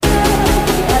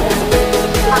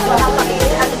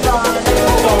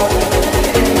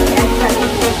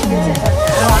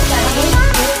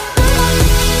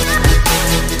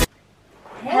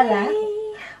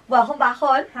welcome back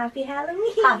hon. Happy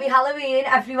Halloween. Happy Halloween,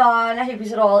 everyone. I hope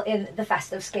you're all in the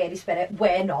festive, scary spirit.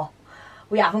 We're not.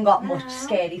 We haven't got much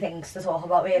scary things to talk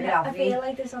about, really, have we? I feel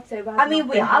like this October I mean,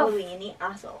 we have. Halloween-y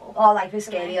at all. Our life is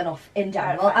scary enough in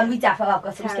general, and we definitely have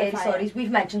got some scary Terrifying. stories.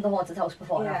 We've mentioned the haunted house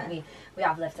before, haven't we? We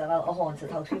have lived in a haunted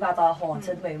house. We've had our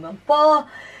haunted moment, but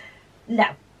no,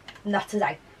 not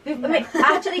today. I mean,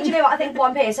 actually, do you know what? I think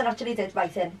one person actually did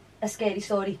write in a scary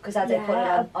story because I did put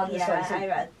it on the story. So I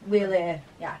read. We'll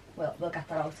get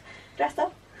that out. Dressed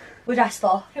up. We're dressed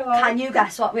up. Who are Can we? you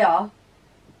guess what we are?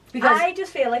 Because I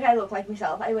just feel like I look like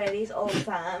myself. I wear these all the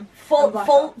time.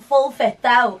 full fit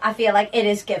though, I feel like it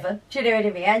is given. Do you know what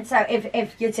I mean? So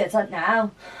if you did it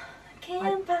now,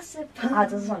 Can't pass it. I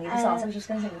doesn't song either start, so I was just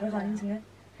gonna sing it. I didn't sing it.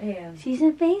 Yeah. She's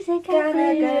a basic Girl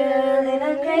in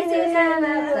a crazy time.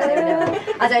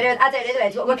 I don't know the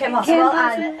words, but we're Kim Possible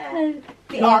and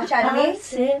the arch enemy.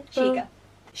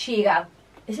 Shigo.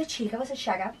 Is it Chigo or is it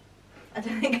Shago? I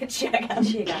don't think it's Shago.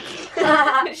 Shigo.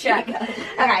 Shago. Okay,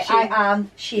 I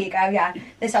am Shigo, yeah.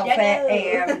 This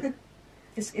outfit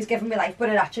is giving me life, but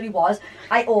it actually was.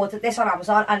 I ordered this on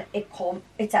Amazon and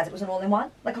it says it was an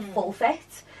all-in-one, like a full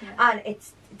fit. Yeah. And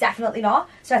it's definitely not.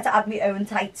 So I had to add my own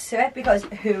tights to it because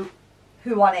who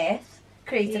on earth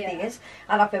created these?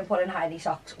 And I've been putting high knee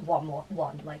socks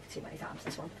like too many times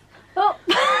this month. Oh.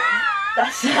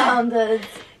 That sounded...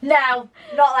 No,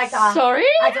 not like that. Sorry?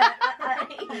 I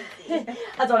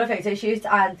done a photo shoot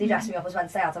and they dressed me up as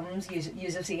Wednesday Addams,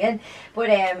 use of seeing. But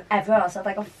everyone else had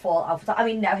like a full outfit. I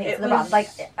mean, no hate to the brand, like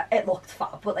it looked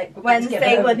fab, but like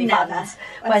Wednesday would never.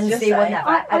 Wednesday would never.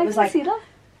 I was can like, see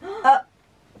that.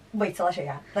 wait till I show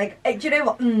you. Like, do you know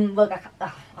what? Look,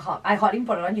 I can't even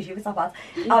put it on YouTube. It's not bad,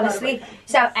 honestly.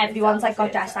 So everyone's like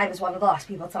got dressed. I was one of the last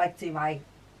people to like do my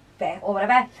bit or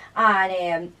whatever,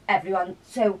 and everyone.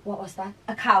 So what was that?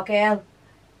 A cowgirl,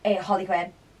 a Harley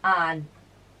Quinn, and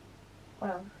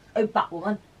a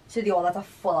Batwoman. So they all had a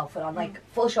full outfit on, like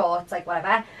full shorts, like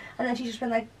whatever. And then she's just been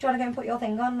like, "Do you want to go and put your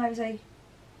thing on?" And I was like,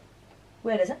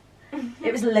 "Where is it?"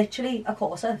 It was literally a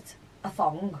corset, a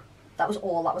thong. That was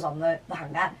all that was on the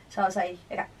hanger. So I was like,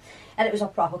 okay. And it was a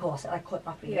proper corset, I could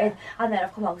not breathe. Yeah. And then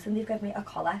I've come out and they've given me a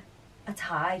collar, a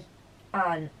tie,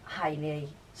 and high knee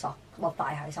socks, well,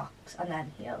 thigh high socks, and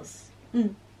then heels.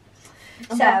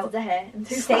 So the hair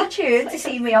stay tuned to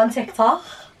see me on TikTok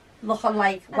looking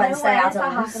like Wednesday when is that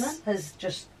Addams happening? has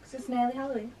just... Because it's nearly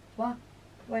Halloween. What?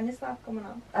 When is that coming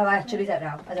on? Oh, I actually don't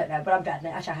know, but I'm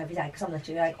dreading it. I check every day because I'm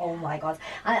literally like, oh my god.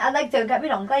 And like, don't get me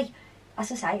wrong, like, as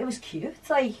I say, it was cute,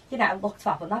 like, you know, looked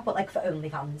fab on that, but like for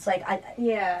OnlyFans, like,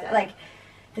 like,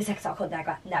 the TikTok could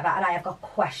never, and I have got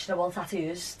questionable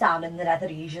tattoos down in the nether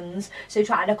regions, so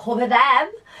trying to cover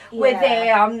them with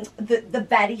the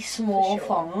very small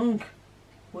thong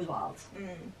was wild,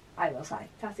 I will say.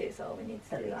 Tattoos, so we need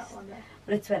to do that one day.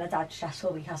 But it's been a dead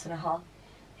stressful week, hasn't it, Hol?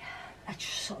 Yeah. It's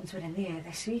just something's been in the air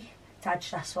this week. Dead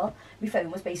stressful. My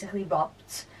phone was basically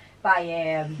robbed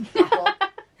by Apple.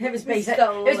 It was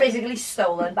basically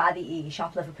stolen by the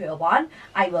eShop Liverpool one.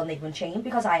 I will name and shame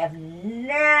because I have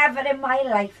never in my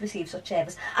life received such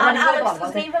service. And Alex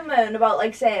doesn't even moan about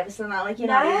like service and that, like, you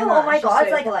know. No, oh my god,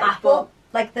 like Apple,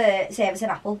 like the service in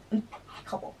Apple,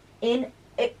 impeccable.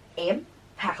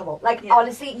 Impeccable. Like,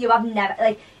 honestly, you have never,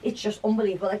 like, it's just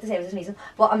unbelievable, like, the service is amazing.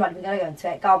 But I'm not even going to go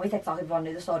into it. Go on my TikTok if you want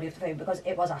to know the story of the phone because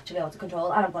it was actually out of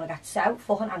control and I'm going to get so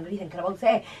fucking angry thinking about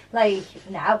it. Like,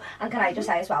 now. And can I just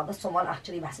say as well that someone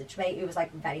actually messaged me who was,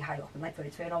 like, very high up in, like,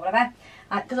 Food Phone or whatever.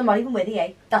 Because I'm not even with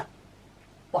you, that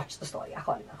watched the story. I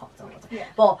can't tell what it.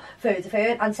 But Food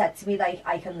Phone and said to me, like,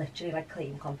 I can literally, like,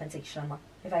 claim compensation on that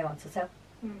if I wanted to.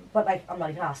 But like, I'm not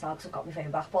even asked now because I've got my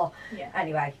phone back. But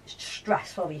anyway,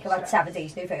 stressful week. I've had 7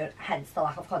 days new phone, hence the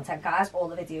lack of content, guys. All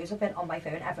the videos have been on my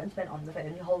phone. Everyone's been on the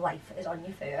phone. Your whole life is on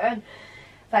your phone.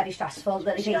 Very stressful.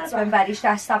 Lily Jane's been very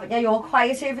stressed, haven't you? You're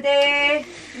quiet over there.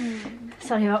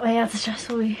 Sorry about me, I had a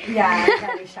stressful week. Yeah,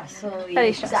 very stressful week.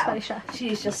 Very stressed, So, very stressed.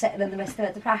 She's just sitting in the midst of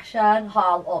a depression.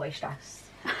 Hal, always stressed.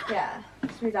 Yeah,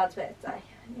 it's my dad's birthday.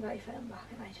 You got your phone back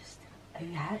and I just... Oh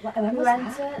yeah, when We was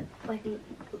went that? to, like,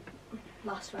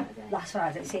 last Friday. Last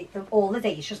Friday, see, all the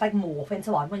days just like morph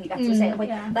into one when you get to a certain point.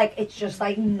 yeah. Like, it's just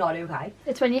like not okay.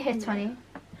 It's when you hit 20.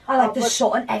 I like the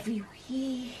sun every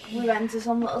week. We went to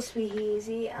some little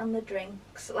speakeasy and the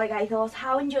drinks, like, I thought,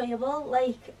 how enjoyable,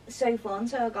 like, so fun.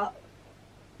 So I got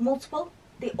multiple.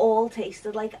 They all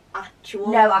tasted like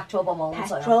actual actual bumhole.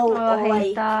 petrol, I or hate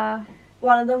like that.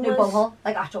 one of them No was bumhole,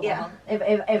 like actual bumhole.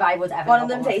 If I would ever one know of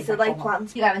them bumhole, tasted it's like bumhole.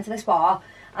 plants. You go into this bar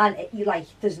and you like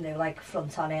there's no like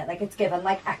front on it, like it's given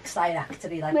like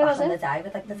ex-directory like Where back was in the it? day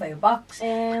with like the phone box. Do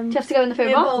you have to go in the phone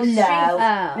near box? Bow No. Street.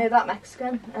 Oh. Near that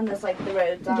Mexican, and there's like the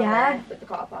road down Yeah. there with the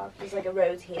car park. There's like a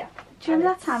road here. Do you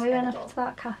remember And that time we it's went in the up to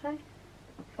that cafe?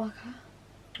 What cafe?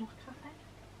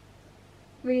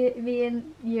 Me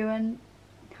and you and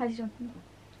Heidi Johnson.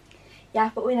 Yeah,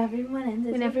 but we never even went in,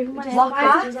 did We never even went just in. What went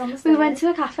cafe? on the We stairs. went to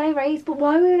a cafe, right? But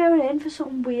while we were going in for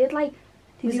something weird, like...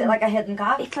 Was it like a hidden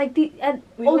car? It's like the...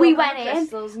 We oh, were we up on went the in,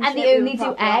 crystals and shit. they We only were do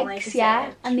proper on, like, eggs, a yeah?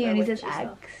 search And they for only did witches eggs.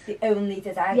 stuff. They only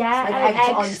did eggs. Yeah, like and eggs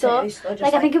egg on stuff. toast, or just,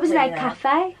 Like, I think it was an egg plain egg.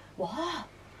 cafe. What?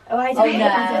 Oh, I Oh, didn't no.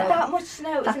 that much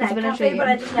know. It was That an could have egg been a cafe, but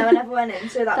I dream. just know I never went in,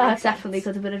 so that That makes definitely sense.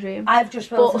 could have been a dream. I've just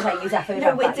been able to But- say you definitely No,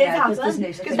 went it back, did yeah, 'cause there's happen. no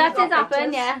Because such Because thing. that did got happen,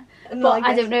 pictures. yeah. And But like,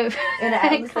 I don't know if... In I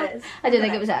eggs. don't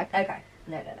think it was egg. Okay.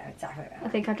 No, it's definitely I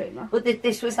not. think I dreamed that. But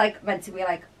this was like meant to be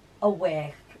like a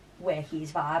workies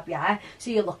vibe, yeah. So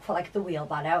you look for like the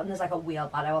wheelbarrow, and there's like a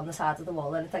wheelbarrow on the side of the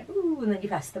wall, and it's like ooh, and then you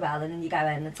press the bell, and then you go in,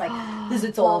 and it's like there's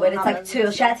a door where it's like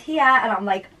tool shed here, and I'm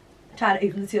like trying to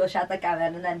open the tool shed, like go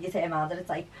in, and then you turn around, and it's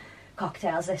like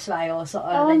cocktails this way or something,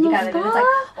 Oh, and then you love go in, and it's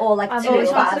that. like all like I've tool always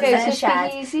wanted to bars go in to a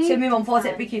shed. Speakeasy. So my mum thought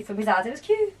it'd be cute for me dad. It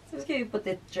was cute, but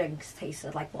the drinks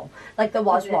tasted like one. Like there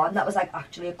was Was it? one that was like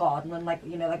actually a garden and like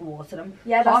you know like water them.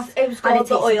 Yeah, pot, it was and called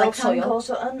the tasted oil like tank soil. or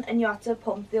something, and you had to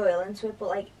pump the oil into it, but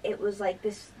like it was like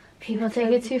this People take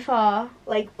it too far.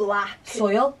 like black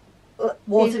Soil, Uh,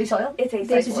 watery soil. It tastes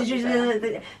This like is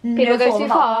water. People go too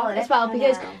far as well I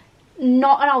because know.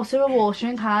 not an out of a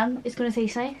watering can is going to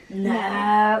taste nice.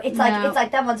 No, it's No.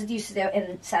 like them ones that used to do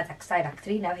in Sedex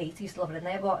Directory. No hate, used to love it in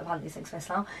there, but apparently things missed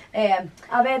now. I've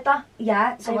heard that.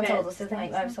 Yeah, someone I've told heard us the other night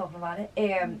things when I was talking about it.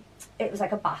 It was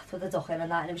like a bath with a duck in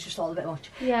and that, and it was just all a bit much.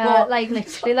 Yeah, But like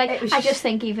literally, like it was I just- just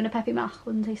think even a Peppy Mac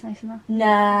wouldn't taste nice in that.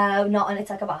 No, not, and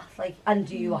it's like a bath. Like, and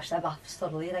do you wash their baths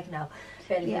thoroughly? Like, no,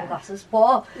 barely Yeah. yeah. glasses.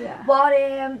 But Yeah.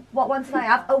 what one did I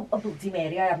have? Oh, a Bloody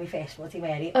Mary. I had my first Bloody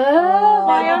Mary. Oh, Oh,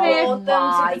 my No, you God. brought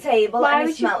them to the table Why and it would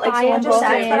you smelled like buy someone a I just brought said,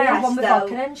 Bloody but I Mary? had one with pesto.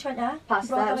 vodka in, shouldn't you?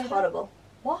 Pasta, it was horrible.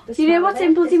 What? The Do you know smell what's of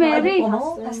in it, Bloody the smell of Mary? the Pesto,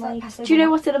 pasta and, like, pesto Do you know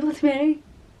bun. what's in a Bloody Mary?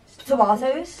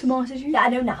 Tomatoes? Tomato juice. Yeah, I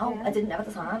know now. Yeah. I didn't know at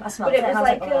the time. I smelled But it and was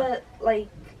I like oh, like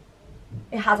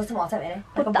it has a tomato in it.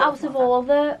 But like a out raw of tomato. all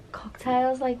the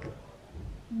cocktails, like,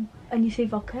 and you say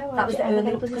vodka, why That was would the you ever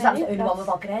only, get a Bloody because that was the Mary? only one with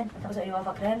vodka in. That was the only one with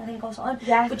vodka in, I think, or something.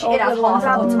 yeah, But all it had the ones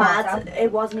half had a mad. tomato.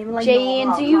 It wasn't even like Jane,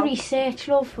 normal do you alcohol. research,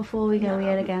 love, before we go No.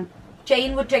 here again?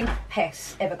 Jane would drink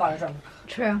piss if it got her drunk.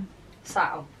 True.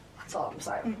 So, that's all I'm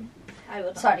saying. I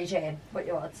would. Sorry, Jane, but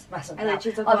you would mess up I now.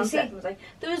 literally took one Obviously, sip and was like,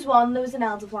 there was an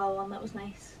elderflower one that was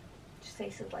nice. Just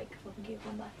tasted like fucking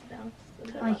cucumber, to be honest. It was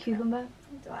a bit Like vodka. cucumber.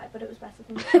 Do I? But it was better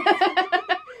than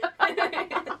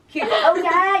oh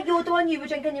yeah, you're the one you were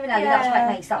drinking, you and Ellie. That's quite Yeah,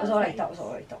 nice. That was that was alright. nice. That was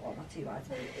alright. That was not too bad.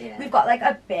 yeah. We've got like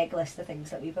a big list of things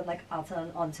that we've been like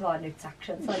adding onto our notes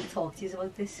section to like talk to you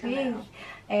about this I week. know.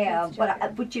 Let's But check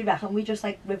it. would you reckon we just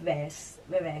like reverse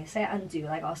it and do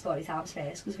like our story times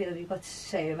first, because we've got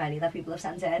so many that people have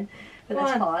sent in for this Go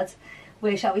on. pod.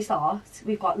 Where shall we start?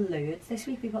 We've got loads this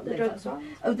week. We've got The loads. drugs one.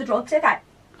 Oh, the drugs. Okay.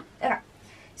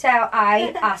 So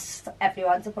I asked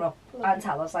everyone to put up and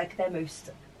tell us like their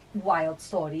most wild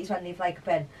stories when they've like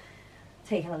been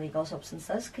taking illegal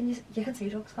substances. You can see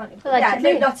drugs, can't you? Allegedly.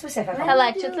 Yeah, no, not specific.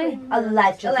 Allegedly.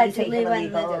 Allegedly taking when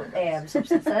they illegal do.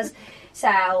 substances. So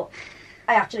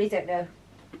I actually don't know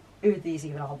who these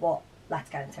even are, but let's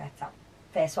get into it. So,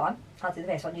 first one. I'll do the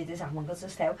first one. You do the second one because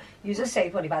there's two. Yours is so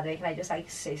funny, by the way. Can I just like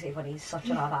say so funny? It's such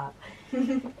an odd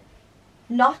vibe.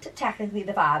 Not technically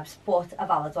the vibes, but a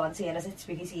valid one, seeing as it's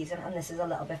spooky season, and this is a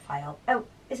little bit vile. Oh,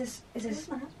 is this?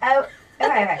 Oh,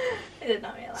 okay. I did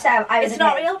not realise. So I was It's in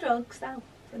not it- real drugs now.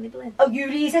 When they blend. Oh, you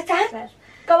read it then? Said,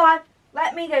 Go on.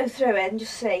 let me go through it and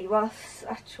just see what's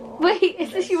actual. Wait,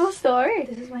 is this your story?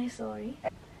 This is my story.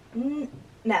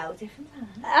 No, different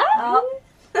time. Oh.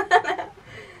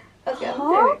 Okay, Huh?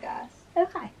 there it goes.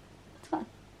 Okay.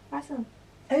 Awesome.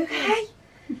 Okay.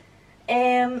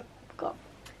 Go on.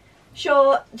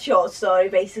 Short story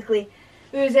basically.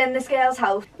 We was in this girl's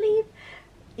house, bleep,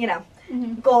 you know,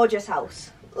 Mhm. gorgeous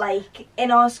house. Like in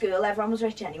our school, everyone was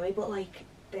rich anyway, but like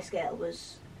this girl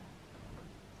was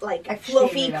like Extremely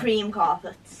fluffy rich. cream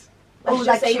carpets. Oh, Let's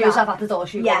like just say shoes that. off at the door,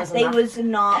 shoe Yeah, covers they and that. was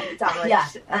not damaged, Yeah,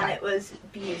 and okay. it was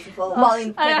beautiful.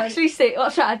 Well, I actually say, I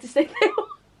tried to say they once.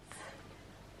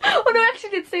 Oh no, I actually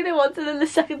did say they once, and then the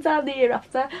second time the year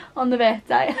after, on the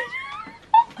birthday.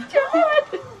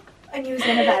 And you was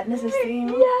in a bed in a sister, you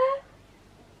know?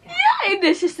 Yeah. Yeah, in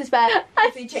the sister's bed.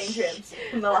 If you change rooms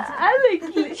from the last time. I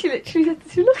like, she literally said,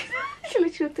 she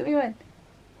literally looked at me and went,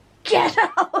 get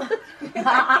out! And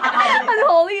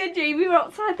Holly and Jamie were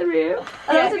outside the room.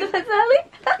 And I was in the fence early.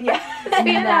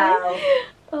 Yeah. No.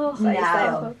 Oh,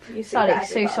 No. You see sorry, that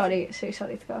so everybody.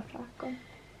 sorry to go off track. Go on.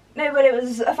 No, but it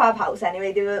was a fab house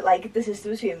anyway. They were like, the sister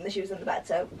was fuming that she was in the bed,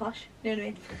 so posh. You know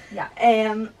what I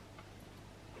mean? Yeah.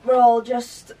 We're all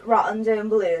just rotten doing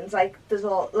balloons. Like, there's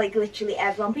all, like, literally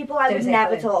everyone. People I Don't would say never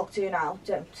balloons. talk to now.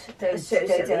 Don't. Don't, It's so don't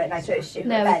do silly, it. Like, so stupid.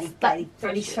 No, very, it's very, so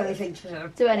very stupid. silly thing to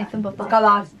do. Do anything but that. Go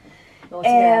on. Naughty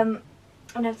girl.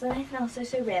 I've never done anything else,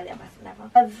 so really I'm better than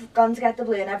everyone. I've gone to get the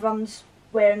balloon, everyone's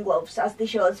wearing gloves, as they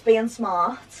should, being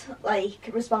smart, like,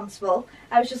 responsible.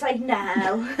 I was just like, no.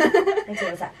 Thanks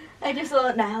for that. I just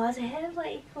thought, no, I was here,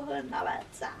 like, fucking no,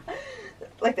 it's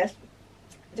like this.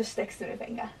 Just sticks to my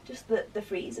finger. Just the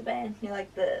freezer burn, you know,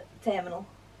 like the terminal.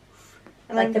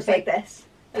 And Like then the just like this.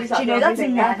 Do you know that's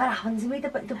never happened to me, the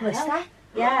blister?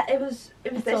 Yeah, it was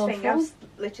It's this awful. finger. I've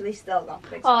literally still got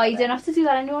big Oh, you scar don't have to do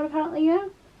that anymore, apparently, yeah?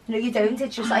 No, you don't.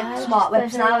 It's just like Ah, smart just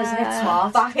whips now, isn't it? the-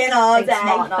 Smart. Back in our Think day.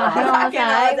 smart now. Back in our Back in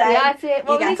our day. day. Yeah, that's it. What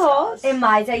You were they get called? scars. In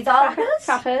my day, doll.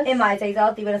 Crackers. In my day,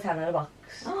 doll, they were a tenner a box.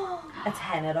 A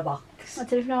tenner a box. I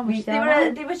don't even know how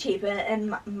much They were cheaper,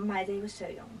 and my day was so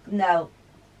young. No.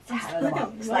 Tenner a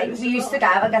box. Right, Like, it was we used to a go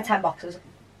lot. and get 10 boxes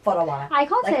for a while. I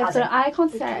can't Like, say I've as done in- it. I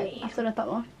can't The say dream. I've done it that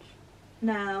much.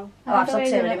 No. Oh, I've I stopped think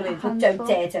so I many did it balloons, a but don't handful.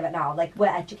 dare do it now. Like, we're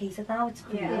educated now. It's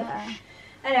Yeah.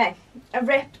 Anyway, I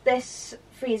ripped this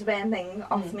freezer burn thing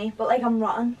off me, but like I'm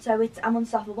rotten, so I'm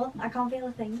unstoppable. I can't feel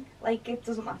a thing. Like it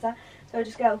doesn't matter. So I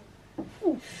just go.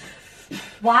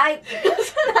 Why?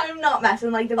 I'm not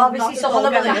messing. Like there was Obviously, not a some of the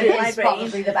thought going balloons through my is brain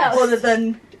probably the best. other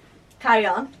than carry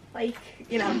on. Like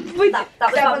you know, That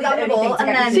was Step probably down the the only ball thing to and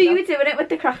get then- So me you to were doing it with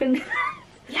the cracking.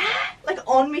 like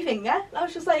on my finger. I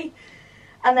was just like,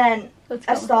 and then Let's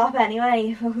I go. stop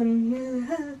anyway. Fucking,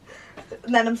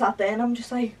 and then I'm sat there and I'm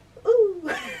just like, ooh,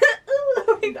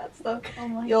 ooh, like that stuff. Oh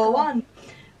my Your God. one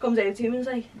comes over to me and is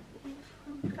like,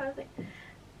 kind of thing.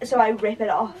 So I rip it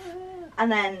off,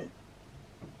 and then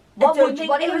What don't would think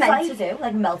what are it you was meant like- to do?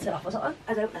 Like melt it off or something?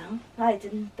 I don't know. I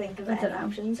didn't think of I any don't know.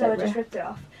 option, so I Don't just worry. ripped it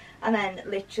off, and then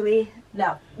literally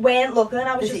No. weren't looking.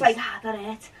 I was just Disease. like, that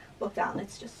hurt. Look down,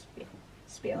 it's just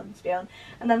spewing.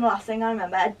 And then the last thing I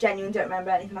remember, I genuinely don't remember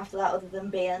anything after that other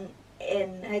than being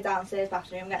in her downstairs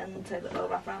bathroom getting toilet roll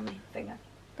wrapped around my finger.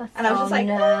 That's And I was just like,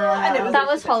 no. "Ah," and it was that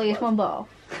was literally Holly's just one ball.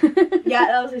 Yeah,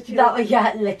 that was literally. That was,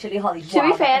 yeah, literally Holly. To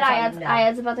be fair, I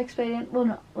had a bad experience.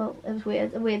 Well, it was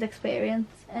weird. A weird experience,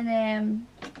 and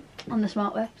on the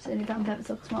smart whips. Any damn ever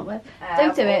took a smart whip.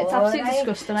 Don't do it. It's absolutely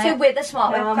disgusting. So with the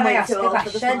smart whip, No, I'm can I way ask too you a old for the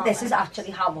question? smart This is whip.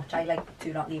 actually how much I like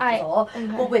do not leave the I- door. okay.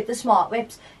 But with the smart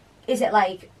whips, is it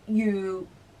like you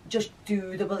just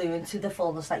do the balloon to the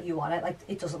fullness that you want it? Like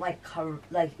it doesn't like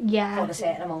Yeah. put a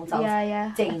certain amount of Yeah.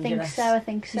 I think dangerous. so. I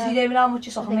think So so. you don't even know how much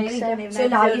you're sucking, I think really. so. Don't even So know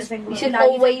now if you, it's the only thing You we should now you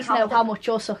always don't know count how the- much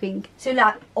you're sucking. So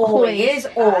now always.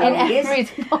 In But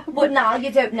every now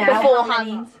you don't know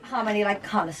Beforehand. how many like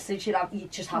canisters you have.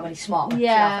 Just how many smart whips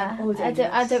Yeah, you have. Oh, I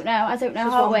don't know. I don't know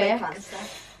Just how one it big works.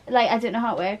 canister. Like I don't know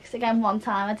how it works. Again, one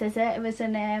time I did it. It was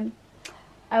in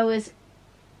I was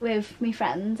with my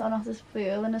friend on Otter's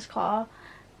Pool in his car,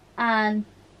 and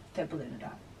Don't balloon it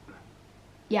out.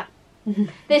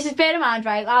 this is bear in mind,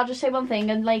 right? I'll just say one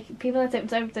thing, and like people that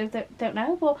don't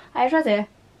know, but I have red hair.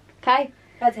 Okay,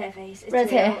 Red hair face. It's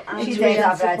Red real, hair. and She it's did real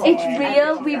have red support. it's hair.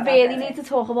 real. I We don't really know. need to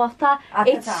talk about that. At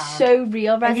the It's time. so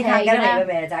real, red And you hair. can't get You away know? with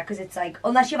murder because it's like,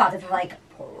 unless you've had it for like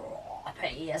proper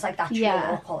years, like that's Yeah.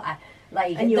 your colour.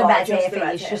 Like And you the are red just hair the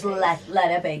red face, hair just face.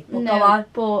 let it be. But No, go on.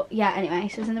 but yeah. Anyway,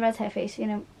 so it was in the red hair face. You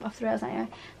know, off the rails anyway.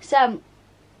 So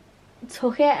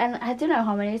took it, and I don't know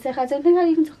how many I took. I don't think I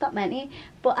even took that many.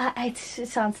 But it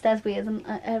sounds dead weird, and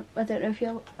I don't know if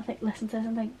you'll listen to this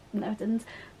and think no, it didn't.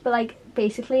 But like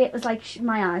basically, it was like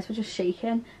my eyes were just shaking,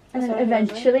 and That's then what it feels like.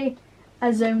 eventually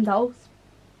I zoned out,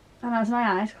 and as my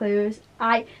eyes closed,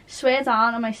 I swear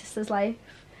down on my sister's life,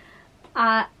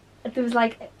 there was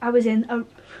like I was in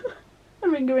a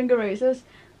ring of roses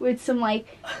with some like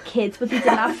kids, but they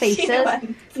didn't have faces. She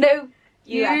went, No,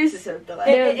 you Use- exited the No,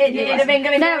 way. In a ring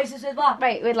of No. roses with what?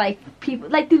 right, with like people,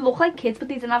 like they look like kids, but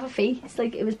they didn't have a face.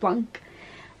 Like it was blank.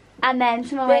 And then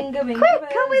someone like, Ring of quick,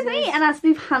 come with me. roses. And as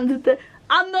they've handed the,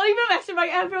 I'm not even messing. Right,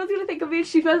 everyone's gonna think I'm being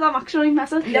stupid. I'm actually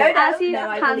messing. No, as he no,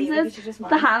 I believe it, handed which is just the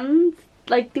mine. hand,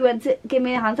 like they went to give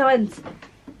me a hand, I went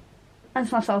and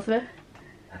snapped out of it.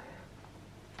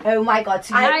 Oh my god,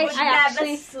 so I you- would I never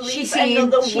actually- sleep she's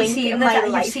another seen wink in the my devil.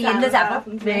 You've lifetime seen the if that devil.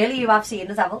 happened to me. Really, you have seen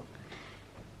the devil.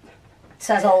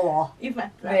 Says a lot. You've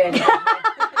met that. Really.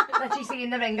 That she's seen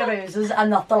the ring of roses and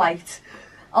not the light.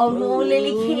 Oh no,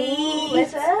 Lily Kate.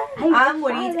 Listen. I'm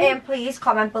worried. Please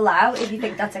comment below if you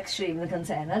think that's extremely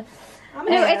concerning. I'm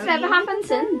No, it's in never uni. happened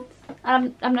since.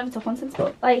 And I've never took one since,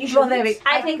 but like... Well, there we,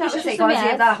 I I think think we that should was take just one a and see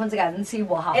if myth. that happens again and see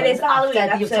what happens It is the Halloween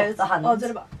after you've episode. took the hands. Order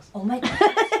a box. Oh my god.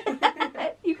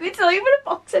 It's not even a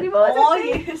box anymore. Oh,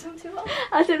 is it? you some too old.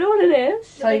 I don't know what it is.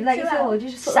 Sorry, You're like too you feel old. old, you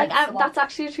just But like, sensible. that's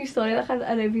actually a true story. Like,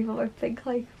 I know people might think,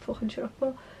 like, fucking shut up,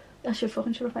 but I should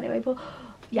fucking shut up anyway, but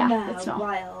yeah, No, it's not.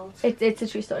 wild. It's a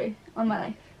true story on my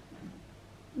life.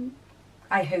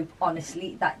 I hope,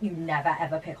 honestly, that you never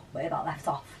ever pick up where that left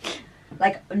off.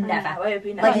 Like, never. I hope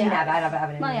you Like, never. you yeah. never in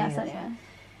a Not million yes, years. anyway.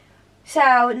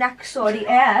 So, next story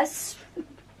is...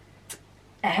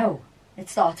 Oh. It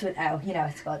starts with oh, you know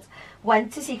it's good.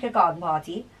 Went to Secret Garden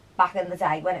Party back in the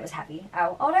day when it was heavy.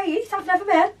 Oh, alright, I've never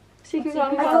been. Secret Secret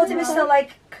Garden I Garden thought it was still,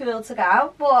 like, cool to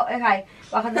go. But, okay,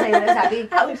 back in the day when it was heavy.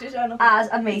 Alex is showing up. As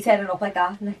a me turning up like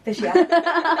that this year.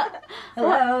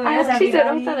 Hello, I where's actually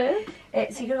don't know what everybody? that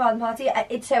is. Secret Garden Party.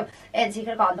 It's so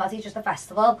Secret Garden Party is just a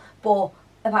festival, but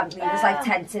apparently there's like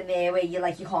tents in there where you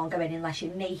can't go in unless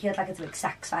you're naked. Like it's a big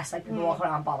sex fest. Like people walk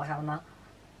around balaclava and that.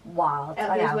 Wild. I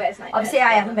Everybody's know. worst nightmare, Obviously, to I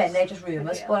be haven't been honest. there. Just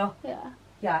rumours, Yeah. but Yeah.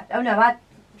 yeah. Oh no, I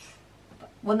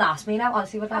wouldn't ask me now.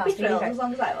 Honestly, wouldn't I'd be ask me. thrilled as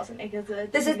long as I wasn't naked.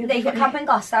 There's a naked camp in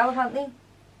Glasgow apparently.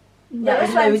 No. Yeah,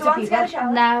 there's loads of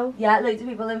people. No. Yeah, loads of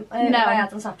people in No. my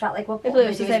ad on Snapchat, like, what If it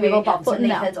was the same people age, bouncing but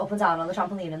no. naked up and down on the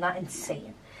trampoline and that,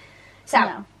 insane. So,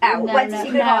 No. No, went to no,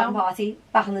 Secret no. Garden Party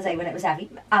back in the day when it was heavy,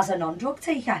 as a non-drug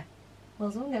taker.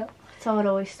 Well done, girl. That's how it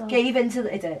always starts. Gave into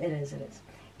the, it is.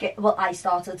 Well, I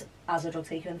started as a drug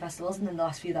taker in festivals, and then the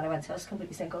last few that I went to, I was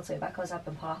completely single sober because I've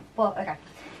been part. But, okay.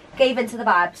 Gave into the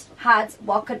vibes, had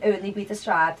what can only be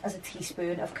described as a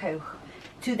teaspoon of coke,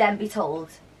 to then be told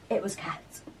it was cat.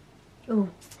 Ooh.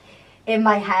 In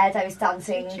my head, I was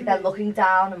dancing, then looking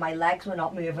down, and my legs were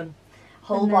not moving.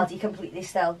 Whole And then- body completely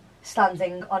still,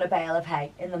 standing on a bale of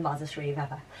hay in the maddest rave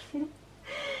ever.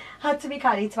 Had to be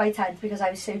carried to my tent because I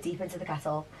was so deep into the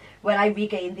kettle. When I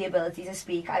regained the ability to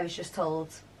speak, I just told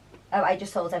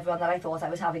everyone that I thought I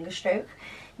was having a stroke.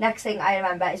 Next thing I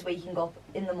remember is waking up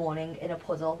in the morning in a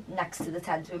puddle next to the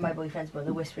tent with my boyfriend's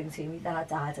brother whispering to me that I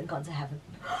died and gone to heaven.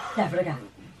 Never again.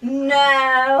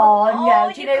 No. Oh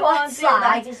no, do you know what it's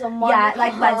like? To someone. Yeah,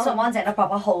 like when someone's in a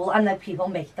proper hole and then people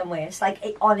make them worse. Like,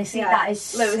 it, honestly, Yeah, that is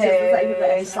so Lewis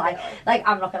is like sly. Like,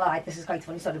 I'm not gonna lie, this is quite a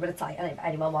funny story, but it's like, and if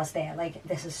anyone was there, like,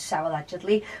 this is so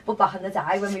allegedly. But back in the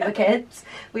day when we were kids,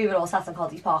 we were all sat in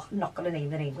Caldy's Park, not gonna name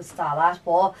the name with Starlight,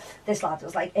 but this lad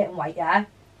was like in white hair,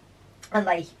 and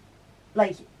like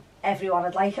everyone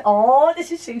had like, oh,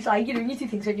 this is so sly. You know, you do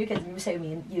things when you're kids and you were so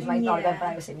mean. You might not have been, but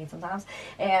I was so mean sometimes.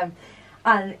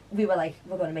 And we were like,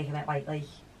 we're going to make him it white, like,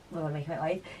 we're going to make him it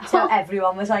white. So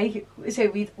everyone was like,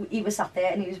 so he was sat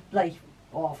there and he was like,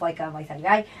 off like a white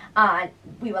anyway. And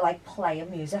we were like playing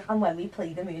music, and when we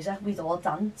played the music, we'd all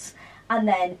dance. And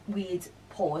then we'd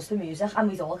pause the music and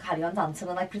we'd all carry on dancing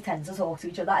and like pretend to talk to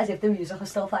each other as if the music was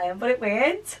still playing, but it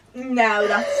weren't. No,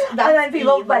 that's And then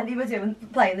people, evil. when they were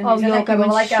playing the Oh, music, you're like, people going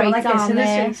were like going like straight this in the down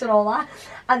there. streets and all that.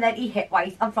 And then he hit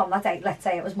white, and from that day, let's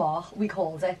say it was Mark, we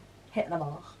called it hitting the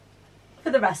mark. For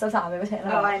the rest of the time, it was hitting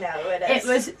the Oh, mark. I know it It is.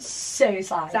 was so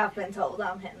sad. I've been told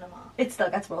I'm hitting them all. It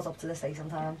still gets brought up to this day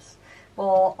sometimes. But,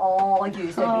 oh, you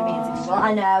used to be mean to people.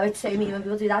 I know, it's so mean when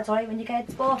people do that. It's alright when you're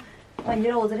kids, but when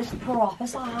you're older, it's proper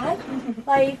sad.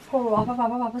 Like,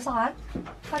 proper sad.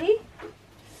 Sorry?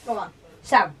 Go on.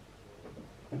 So,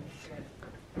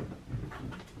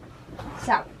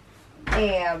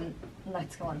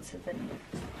 let's go on to the...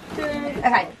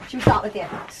 Okay, should we start with the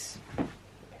ethics?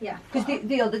 Yeah. Because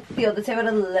the other two are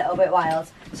a little bit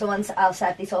wild. So once Al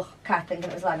said they took cat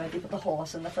thinking it was lemon, they put the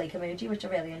horse and the flake emoji, which I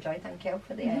really enjoyed. Thank you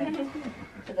for the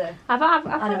I've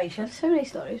animation. so many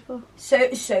stories, but So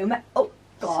many. Oh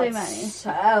God, So many.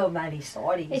 So many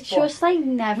stories. it's but just like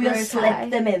never we'll okay. slip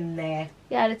them in there.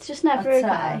 Yeah, it's just never at okay.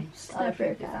 times. It's On a never few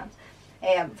okay.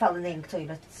 times. Fell in the ink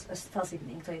toilets. Fell asleep in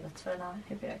the ink toilets for an hour.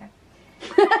 Hope you're okay.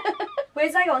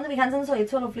 Where's I go on the weekends on the toilets?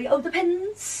 So lovely. Oh, the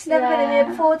pins. Never been in Yeah. there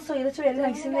before. The toilets are really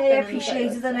nice in I've there. been in the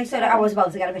Appreciated toilets. them. I was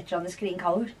about to get a picture on the green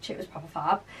couch. It was proper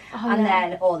fab. Oh, And yeah.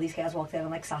 then all these girls walked in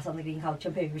and like sat on the green couch,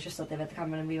 and Pooh was just stood there with the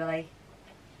camera, and we were like,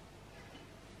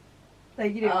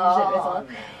 you know, Oh,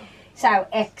 so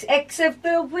X of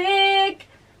the week.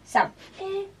 So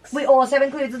we also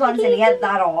included ones in here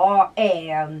that are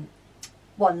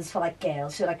ones for like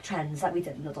girls, so like trends that we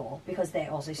didn't adore, because they're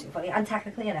also super funny, and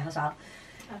technically in it as well.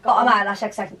 Bottom eyelash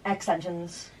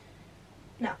extensions.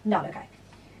 No. Not okay.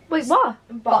 Wait, what?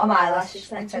 Bottom eyelash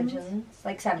extensions,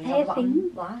 like semi Hair bottom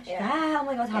thing? lash. Yeah. Yeah. Oh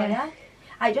my god, how Yeah. yeah.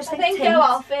 I just I think think tint. go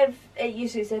off if it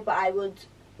used to say, but I would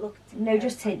look. No,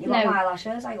 just tint your No. bottom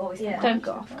eyelashes. I always think Yeah. Don't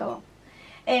go off. Go on.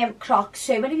 Crocs.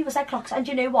 So many people said Crocs, and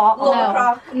do you know what? Love No. a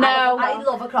croc. No. I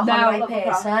love a Croc No. on the right Love a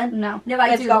Croc. person. No. No, I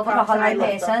Let's do go love a Croc Crocs, on the I right love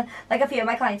person. them. Like a few of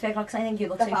my clients wear Crocs, and I think you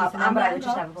look so They're cute fab. in them, but I would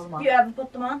just Crocs. never put them on. You ever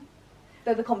put them on?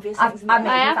 They're the comfiest things in the I world.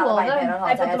 I have felt worn like them. being on I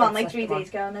holiday, put them did on like switch 3 them on. days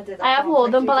ago and I did that. I have for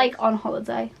worn them, 3 but like days. on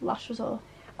holiday, last resort.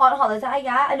 On holiday,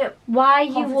 yeah, I know. Why are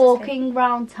you Confidence walking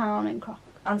round town in Crocs?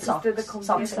 And Just do the socks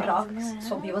comfiest and things, Crocs. yeah.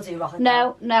 Some people do rock it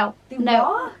No, no, They no,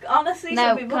 rock. Honestly, no.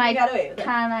 some people can get away with it.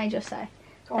 Can I just say,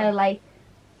 Go on. they're like,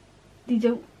 they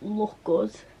don't look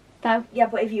good. Though Yeah,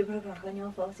 but if you put a croc on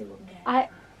your foot, you wouldn't care.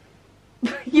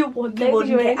 you would, You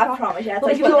wouldn't care, I promise you. It's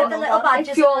Well, like if you you're put the the little little badges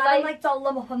if you're and like- like doll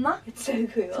them up and that. It's so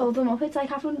cool. told them up. It's like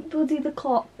having bloody the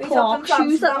Clark We took them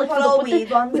shoes that to lift Amsterdam up for all weed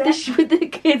ones, with the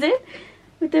kid in.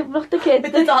 With the, not the kid,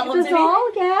 With the doll the underneath.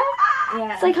 doll, yeah.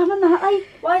 Yeah. It's like having that, like,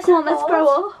 Why is come on, that let's called?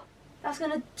 grow up. That's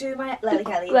gonna do my Lily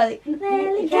Kelly.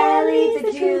 Lily Kelly's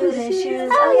the cutest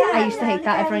shoes. Oh, yeah. I used to hate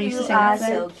that. Everyone used to sing You are that.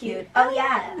 so cute. Oh,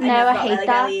 yeah. No, never I got hate Lily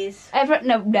that. Kellys.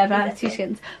 No, never had two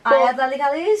skins. I had Lily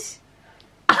Kelly's.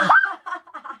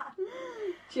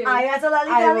 I had a Lily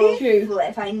I will Kelly.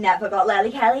 flip. I never got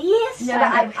Lily Kelly. Yes. No,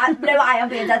 but I am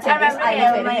being dead I remember I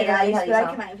getting am my Lily Lily Kelly. Kelly.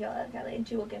 Can I have your Lily Kelly? And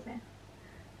she will give me.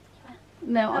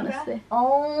 No, honestly.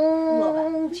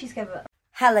 Oh, she's given it.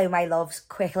 Hello, my loves.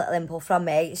 Quick little input from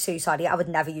me. So sorry, I would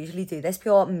never usually do this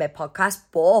pure mid-podcast,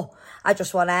 but I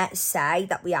just want to say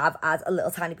that we have had a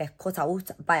little tiny bit cut out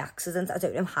by accident. I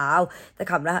don't know how. The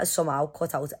camera has somehow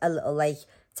cut out a little, like,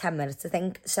 10 minutes, I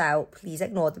think. So please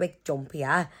ignore the big jump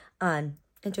here and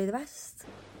enjoy the rest.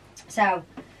 So,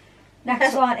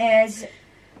 next one is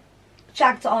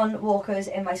shagged on walkers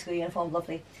in my school uniform.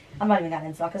 Lovely. I'm not even getting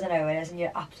into that because I know it is, and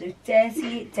you're absolute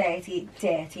dirty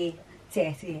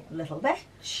little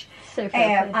bitch. So filthy.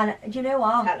 And do you know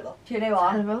what? Terrible. Do you know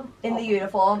what? Terrible. In the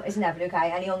uniform is never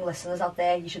okay. Any young listeners out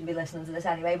there, you shouldn't be listening to this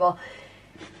anyway, but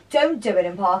don't do it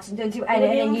in parks and don't do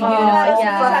anything in your Oh, uniform.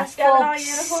 yeah. For fuck's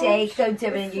sake, don't do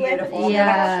it in your uniform.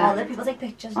 Yeah. Let people take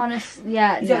pictures.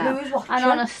 Yeah, You don't know no. who's watching. And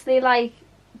honestly, like,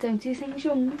 don't do things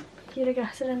young. You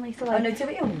regret it in later Oh, life. no, do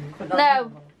it young. But not No.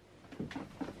 young.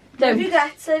 Don't Don't.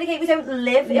 regret it, okay? We don't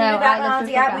live in No, regret I live around with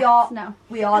here. regrets. No.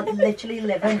 We are literally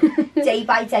living day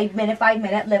by day, minute by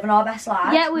minute, living our best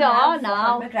lives. Yeah, we No are fucking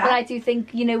now. regret. But I do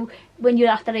think, you know, when you're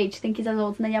at that age, you think you're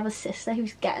old, and then you have a sister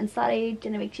who's getting to that age,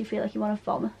 and it makes you feel like you want to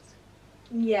vomit.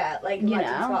 Yeah, like You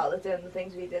imagine know. Scarlett doing the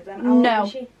things we did then. How old No.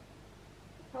 is she?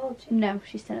 How old is she? No,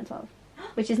 she's 10 and 12.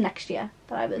 Which is next year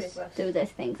that I was Ridiculous. doing those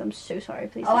things. I'm so sorry,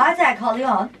 please. Oh, I dare Holly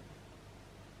on.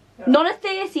 Not at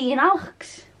 13,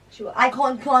 Alex. She was. I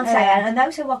can't say it, and now,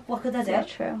 so what could I do? Not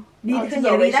true. Neither Oh, can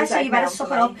so you we either, should so take you better round suck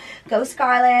for it up. me. Go,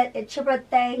 Scarlett, it's your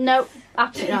birthday. No,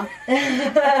 absolutely not.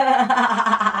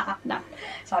 No.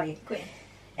 Sorry. Queen.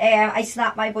 I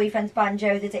snapped my boyfriend's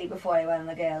banjo the day before I went on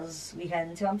the girls'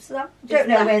 weekend to Amsterdam. Don't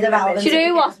know left where the him relevance Do you know of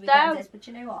the what, girls' weekend though? is, but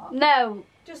you know what? No,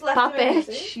 Just left bad him in,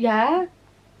 bitch. Yeah.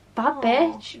 Bad Aw.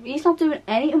 bitch. He's not doing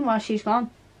anything while she's gone.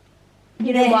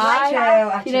 You know Yeah, why? true,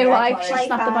 actually, You know why? I 'Cause thought she it.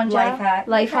 snapped the banjo. Life hack.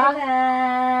 Life hack.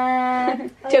 hack.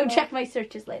 Don't check my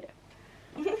searches later.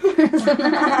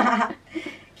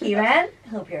 Kieran,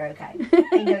 hope you're okay.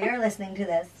 I know you're listening to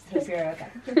this. Hope you're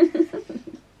okay.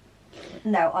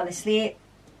 No, honestly,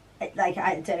 like,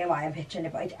 I don't know why I'm pitching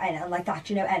it, but anything like that,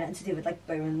 you know, anything to do with like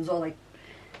bones or like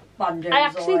banjos I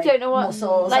actually or, like, don't know what-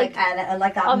 muscles, like, anything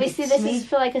like that. Obviously, makes this me. is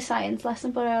for like a science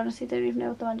lesson, but I honestly don't even know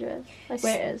what the banjo is. Like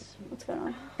where it is. What's going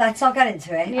on? Let's not get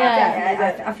into it.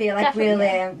 Yeah. I feel like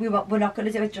Definitely. we're not going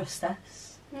to do it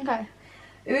justice. Okay.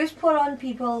 Who's put on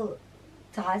people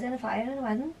died in a fire in a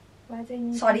wedding?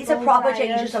 Wedding. Sorry, it's a proper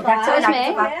change of subject. That was me.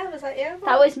 Yeah, was that you?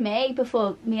 That was me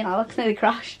before me and Alex nearly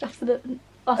crashed after the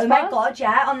Oh my god,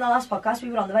 yeah, on the last podcast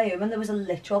we were on the way home and there was a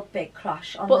literal big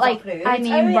crash on But the like, top road. I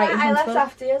mean, Oh, yeah, right in I front left of us.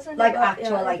 after you. and like I got-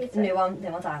 actual, yeah, like I did no one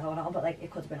died or not, but like it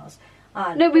could have been us.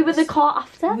 And No, we it were the was- car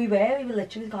after. We were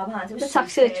literally the car behind. It was The so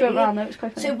taxi literally went scary. around there. It was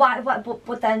quite funny. So why?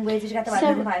 But then where did you get the So-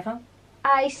 wedding fire from?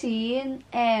 I seen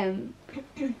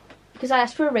because I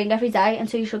asked for a ring every day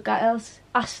until you should get else.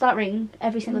 Ask for that ring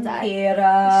every single day. Kieran.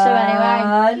 So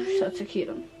anyway, such a cute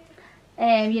one.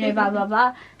 You know, blah blah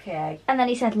blah. Okay. And then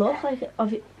he said, "Look, like,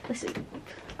 listen,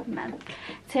 man."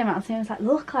 Came around to me and was like,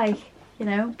 "Look, like, you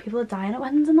know, people are dying at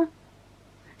weddings and that."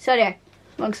 So anyway,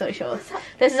 long story short,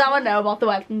 this is how I know about the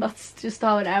wedding. That's just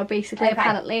how I know. Basically, Okay.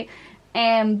 apparently,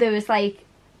 there was like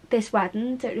this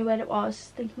wedding. Don't know where it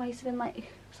was. I think it might have been like it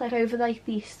was like over like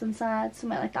the eastern side,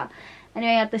 somewhere like that.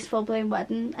 Anyway, I had this full blown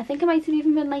wedding. I think it might have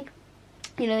even been like,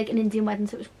 you know, like an Indian wedding,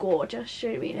 so it was gorgeous. You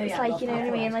know what I mean? It was Yeah, like, love you know that. what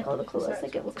I mean, That's like all the gorgeous. colours.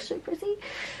 Like it looks so pretty.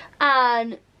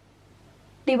 And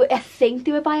they were, I think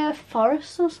they were by a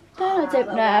forest or something. I don't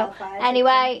the know. wildfires,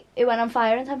 Anyway, it went on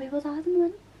fire and 10 people died in the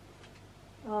wedding.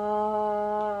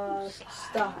 Oh,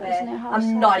 stop Isn't it. it how I'm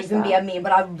sad not is even that? being mean,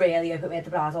 but I really hope it made the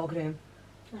Brad Hall groom.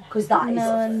 Because that is...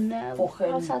 No.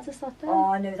 fucking- How sad is that then?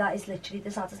 Oh no, that is literally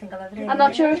the saddest thing I've ever heard. I'm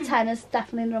not sure if 10 is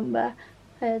definitely the number.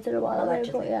 Heard it a while ago,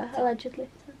 Allegedly. but yeah, allegedly.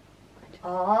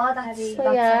 Oh, that's... Heavy. So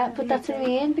that's yeah, heavy. but that's what I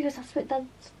mean, because that's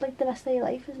like the rest of your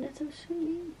life, isn't it? So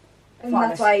sweet. And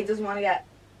that's why he doesn't want to get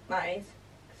married.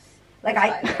 Like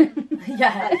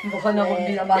yeah, fucking no one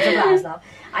do that bad Brad now.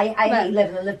 I Well- hate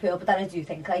living in Liverpool, but then I do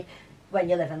think like when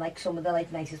you live in like some of the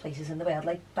like nicest places in the world,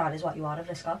 like that is what you are of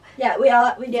Risco. Yeah, we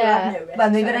do Yeah. have no risk.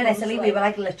 When we were so in it's Italy, like- we were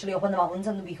like literally up in the mountains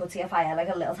and we could see a fire, like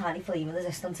a little tiny flame in the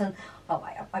distance, and oh,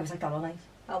 I was like that all night.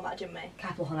 Oh, imagine me.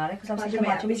 Kept looking at it because I was like, Imagine me,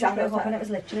 imagine me I'd be sat sat up and outside. it was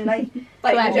literally like,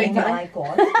 Like, Right, oh drink my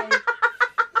god.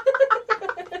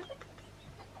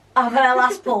 Having her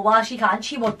last pull while she can,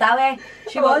 she would that way.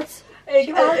 She Oh. would.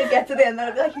 She would get to the end and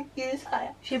I'd be like, use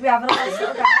fire. She'd be having a nice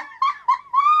little guy.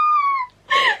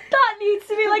 That needs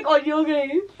to be like on your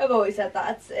grave. I've always said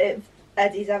that. If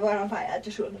Eddie's ever on fire,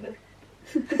 just run the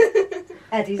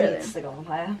Eddie's Brilliant. needs to go on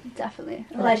fire. Definitely.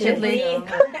 Allegedly.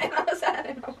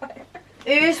 Allegedly.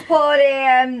 Who's put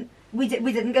we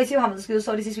didn't go to Hamilton School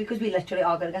Stories this week because we literally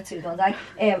are going to get sued one day,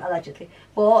 allegedly.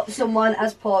 But someone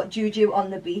has put Juju on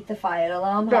the beat, the fire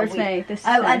alarm. How That's weird- me. This is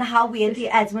and me. how weird the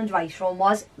Edmund Rice one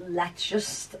was. Let's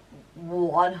just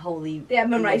one holy... The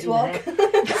Edmund Rice walk.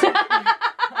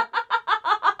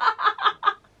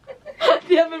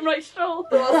 The Evan Right stroll.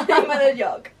 The most thing with a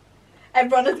jog.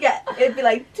 Everyone would get, it'd be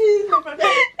like, everyone would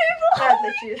I'd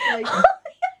literally just like,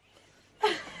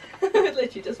 I would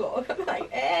literally just walk. I'm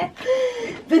like,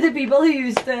 For the people who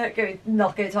used to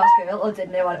not go to our school or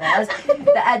didn't know what it was,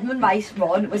 the Edmund Rice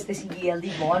run was this yearly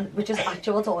one, which is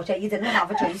actual torture. You didn't have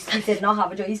a choice. You did not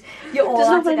have a choice. You all There's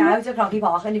had to nothing- go to Crocky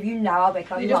Park, and if you know how big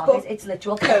Crocky You just Park is, go it's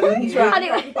literal cones Yeah. round. And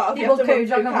it- They put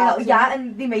cones around Crocky Park, yeah,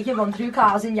 and they make you run through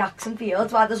cars and yaks and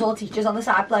fields while there's all teachers on the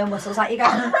side blowing whistles at you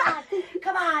going,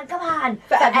 come on.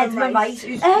 For Edmund Rice,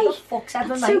 who's Hey, who the fuck's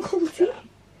Edmund That's so Rice? culty.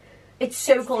 It's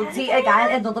so cool. See,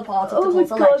 again, another part of Oh the my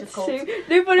cult god, alleged cult. so...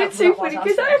 No, but it's so That funny was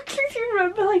because I awesome. actually do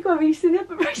remember like when we used to do the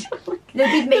Evan Right stroll. No,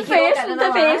 they'd make you all get in a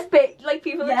line. first bit, like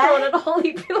people Yeah. are drawing it all,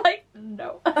 you'd be like,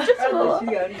 no. Just I'd roll.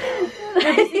 literally go, no.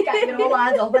 They'd be getting them all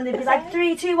lined up and they'd be like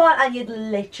 3, 2, 1 and you'd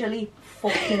literally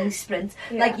fucking sprint.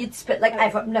 Yeah. Like you'd sprint like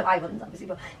everyone, no I wouldn't obviously,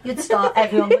 but you'd start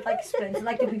everyone would like sprint and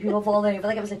like there'd be people falling over,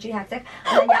 like it was literally hectic.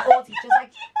 And then yeah, all teachers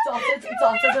like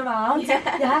dotted around.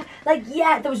 Yeah. Like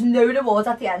there was no rewards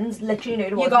at the end, literally no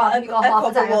rewards. You got Imagine you a half a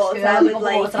couple day of of water school, with a couple of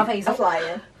like water off a Hazel.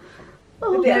 flying.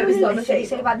 Oh, Yeah, it no, was no. on the Literally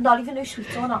table. so bad, not even no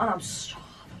sweets or not, and I'm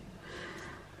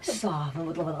starving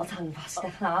would love a little tongue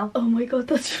pasta now. Oh my god,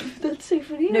 that's so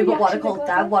funny. No, You but what a actually cult think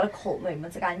that, about what a cult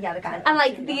moment again, yet again. And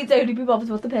like, they'd only be bothered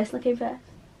about the person that came first.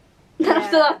 Then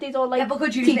after Yeah. that, they'd all like, yeah, but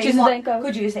could you teachers name and one, then go,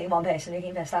 could you name one person who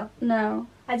came first out? no.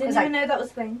 I didn't 'Cause even know that was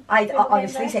a thing. I'd People came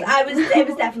honestly first. say it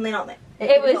was definitely not me.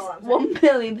 It was all I'm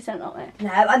saying. 1,000,000% not me. no,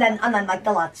 and then like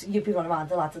the lads, you'd be running around,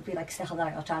 the lads would be like sticking their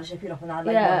out trying to ship you up and down,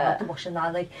 like Yeah. running up the bush and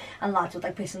that, like, and lads would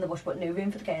like piss in the bush, but no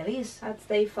room for the girlies. I'd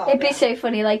stay far. It'd be back. so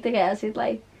funny, like the girls who'd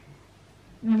like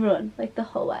run like the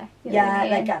whole way. You know what I Yeah,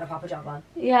 mean? like get a proper job on.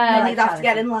 Yeah, And like you'd have to charity.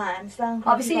 get in line. Stand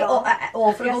Obviously, all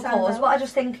for a Yeah, good stand cause, up. but I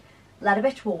just think, let a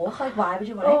bitch walk, like why would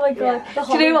you run oh it? my god. Yeah.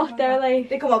 The Do you know whole- what? They're like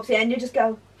They come up to you and you just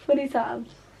go, funny times.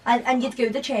 And you'd go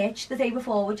to church the day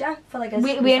before, would you? For like a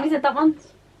We only did that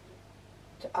once.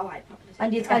 oh, I probably did.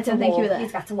 And you'd I get to don't think walk, you were there.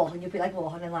 you'd get to walk and you'd be like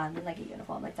walking in line in like a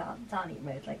uniform, like down Eaton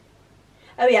Road, like.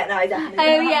 Oh yeah, no, I definitely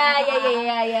Oh did.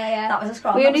 yeah. That was a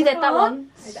scrum. We only was a did that scrum. I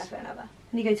once. definitely never.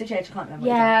 And you go to church, I can't remember.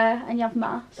 what Yeah, and you have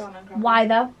mass. Don't know. Why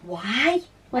though? Why?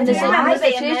 When I there's don't remember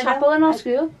being literally a there, chapel though. in our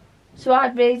school. So I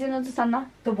really didn't understand that.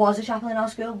 There was a chapel in our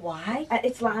school. Why?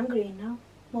 It's lime green now.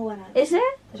 More when I. Is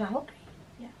it? The chapel?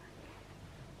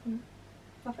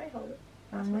 Not very cold.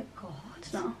 Oh my god.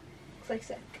 It's not. It's like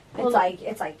sick.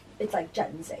 It's like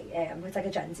Gen Z. It's like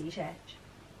a Gen Z church.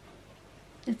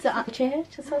 It's at church.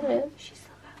 That's what it is. She's still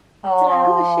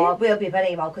Oh, we'll be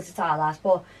very well because it's our last,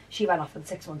 but she went off with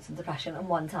 6 months in depression, and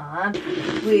one time,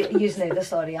 you know the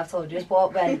story I've told you,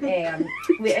 but when,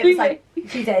 it was like,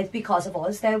 she did because of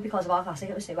us though, because of our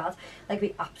classic, it was so bad, like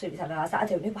we absolutely terrorised that. I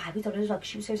don't know why we done it as well, because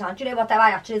she was so sad. Do you know what though,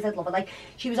 I actually did love her, like,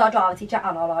 she was our drama teacher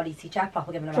and our RE teacher,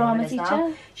 proper giving her Drama now.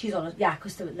 teacher? She's on us, yeah,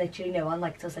 because literally no one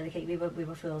liked us, like, we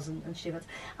were fools and stupid,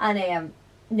 and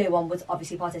no one would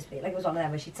obviously participate, like it was one of them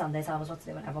where she'd stand there telling us what to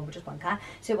do and everyone would just blank her,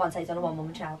 so one side on a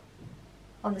one-woman show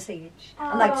on the stage,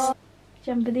 and like, Do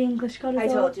you remember the English corridor? I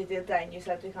told you the other day and you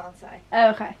said we can't say. Oh,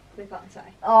 okay. We can't say.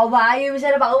 oh, why, who was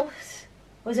it about?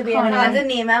 Was it being Can't Found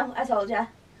anyway? an email. I told you.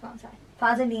 Can't say.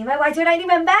 Found an email, why don't I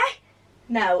remember?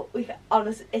 No,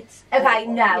 honestly, it's Okay,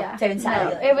 awful. no, Yeah. don't tell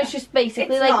No, me. it was just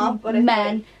basically It's like not, but it's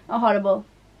men are horrible.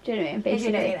 Do you know what I mean?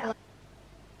 Basically.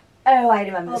 Oh, I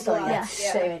remember the Oh, story. bless. That's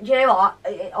Yeah. so. Do you know what?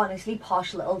 Honestly,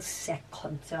 posh little sick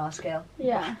cunts in our school.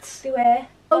 Yeah. Do it.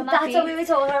 Oh, On that that's what beat. we were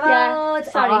talking Yeah. about.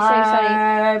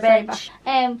 Sorry, sorry.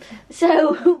 Bitch.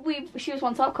 So she was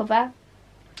one top cover.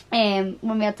 When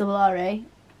we had double RA,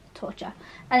 torture.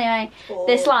 Anyway,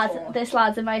 this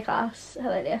lad's in my class,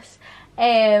 hilarious.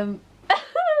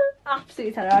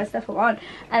 Absolutely terrorised stuff on.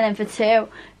 And then for 2,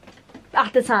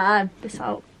 at the time, this is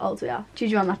how old we are.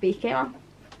 Juju on that beat came on.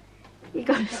 You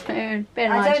got a spoon.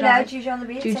 I don't know. Juju on the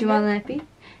beat. Juju on that beat.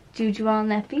 Juju on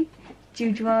that beat.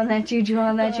 Juju on that, Juju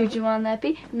on that, Juju on that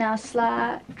beat. Now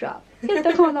slide, drop. Hit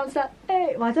the corner, don't stop.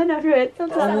 Hey, well, I don't know if it.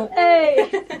 Don't stop. Hey.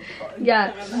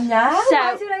 Yeah. No. So-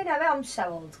 Why did I know it? I'm so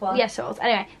old. What? Yes, old.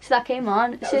 Anyway, so that came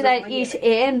on. That So was then my he's year.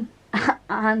 in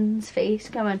Anne's face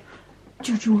going,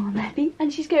 Juju on that beat.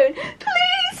 And she's going,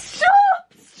 please stop,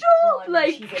 Oh, stop. no,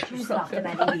 Like, she literally slapped the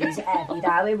many views every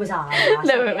day. It was hard.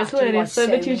 No, it was hilarious. So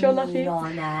the Juju on that beat.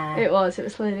 beat. it was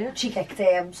hilarious. She kicked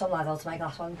some lad out of my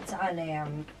class once, and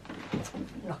I'm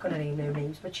not going to name no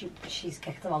names, but she's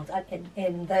kicked them out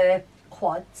in the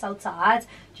quads outside.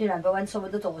 Do you remember when some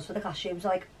of the doors for the classrooms were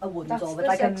like a wooden door with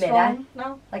like a mirror,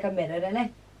 No. like a mirror in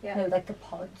it? Yeah. No, like the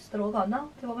pods, they're all gone now.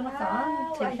 They've all been knocked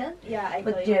down, taken. Yeah,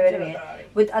 But do you know what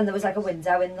I mean? And there was like a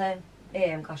window in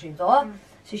the classroom door.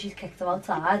 So she's kicked them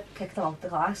outside, kicked them out the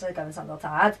class, like going stand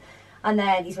outside. And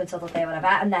then he's been told all day, whatever.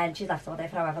 And then she's left all day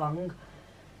for however long.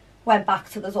 Went back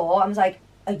to the door and was like,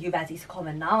 are you ready to come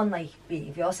in now and like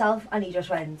behave yourself? And he just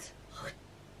went,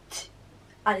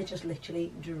 and it just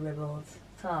literally dribbled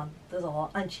down the door.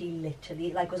 And she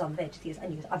literally like was on the verge of tears.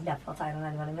 And I've never felt tired on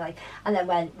anyone in my life. And then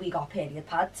when we got period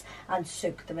pads and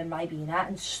soaked them in Ribena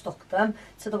and stuck them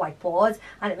to the whiteboard,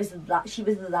 and it was that she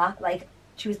was that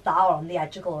on the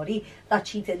edge of glory that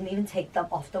she didn't even take them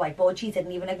off the whiteboard. She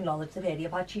didn't even acknowledge the period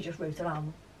pad. She just wrote around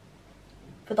them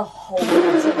for the whole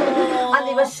lesson. And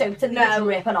they were soaked and they were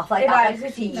ripping off like If that, I like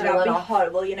was a teacher, peeling that'd be off.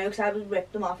 horrible, you know, because I would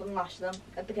rip them off and lash them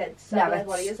at the kids. So No, like,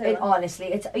 what are you it's, saying? honestly,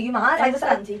 it's, are you mad? I I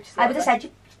would have said,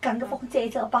 you gang of fucking dirty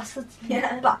little bastards.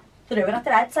 Yeah. But they're doing at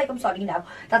their heads, like, I'm sorry now.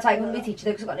 That's why I wouldn't be teaching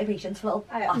them because I've got no patience for little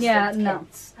bastards, Yeah, no.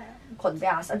 kids. Couldn't be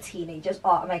asked. And teenagers,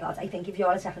 oh my god, I think if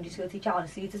you're a secondary school teacher,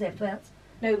 honestly, you deserve to it.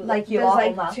 No, Like, you there's are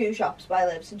like now. 2 shops by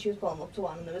Lives and she was pulling up to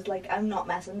one and there was like, I'm not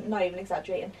messing, not even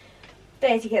exaggerating,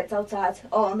 30 kids outside,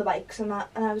 all on the bikes and that,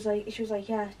 and I was like, she was like,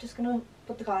 yeah, just gonna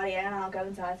put the car here and I'll go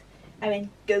inside. I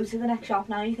mean, go to the next shop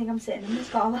now, you think I'm sitting in this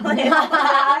car?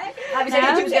 I was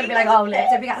thinking she was going to be like, oh,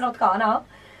 let's be getting out the car now.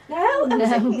 No, I was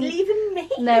like, No. leaving me.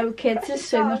 No, kids Precious are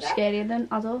so much car. scarier than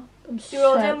adults. I'm You're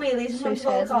all so- doing wheelies and so running all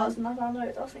scared the of cars them. and that on the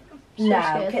road. I was thinking, So No,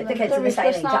 scared of the them. kids They're in this day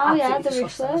and age ruthless are now, yeah, absolutely they're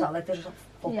disgusting as ruthless. well. Like, they're just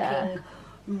fucking Yeah.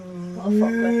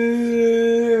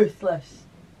 ruthless.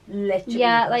 Literally.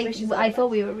 Yeah, ruthless. like, I thought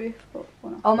we were roof, but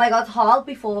we're not. Oh my god, Hall,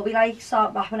 before we like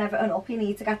start wrapping everything up, you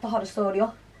need to get the horror story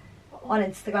up on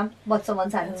Instagram, what someone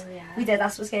sent. Oh, yeah. We did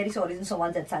ask for scary stories and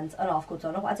someone did send an half good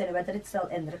one up. I don't know whether it's still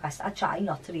in the request. I try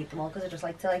not to read them all because I just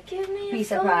like to like Give me be a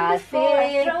phone surprised. before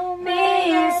I throw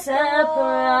my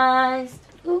surprised.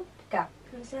 Ooh. Go.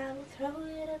 'cause I will throw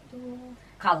it at the wall.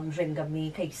 Callum's ringing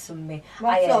me, casing me.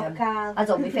 What's I, up, Carl? I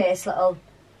done my first little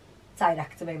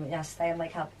director moment yesterday and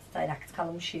like helped direct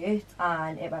Callum's shoot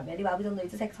and it went really well. We done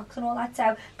loads of TikToks and all that,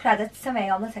 so credits to me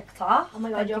on the TikTok. Oh my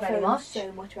god, Thank your you very phone's much.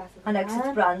 so much better I than know 'cause it's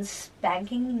mine. brand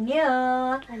spanking new.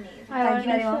 I need it. I Thank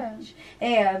you want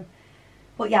very a much.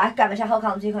 But yeah, Gavin Sheffield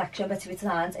Callum's new collection, but to be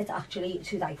hands, it's actually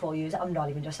to die for you. I'm not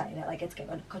even just saying it, like it's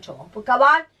given control. But go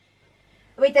on.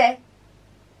 Wait there.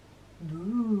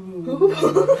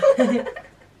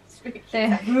 Spooky.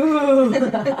 There.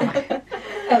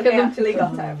 Okay, actually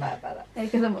got terrified by that.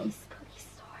 Look at the mums.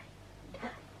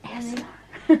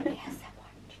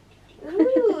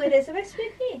 Ooh, it is a bit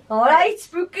spooky. Alright,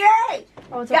 spooky!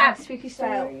 Oh, it's Yeah. a spooky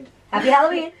story. Happy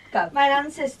Halloween. Go. My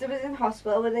nan's sister was in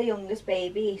hospital with her youngest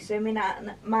baby, so my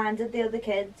nan minded the other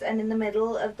kids, and in the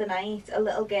middle of the night, a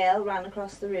little girl ran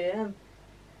across the room.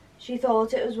 She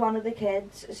thought it was one of the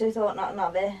kids, so thought nothing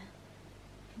of it.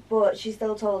 But she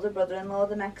still told her brother-in-law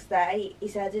the next day. He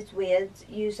said, it's weird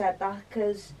you said that,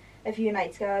 because a few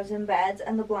nights ago I was in bed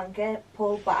and the blanket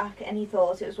pulled back and he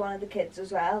thought it was one of the kids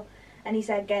as well. And he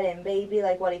said, get in, baby,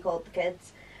 like what he called the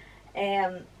kids.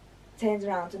 Turns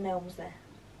around and no one was there.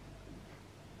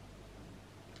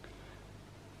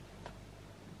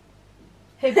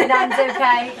 Hope your nan's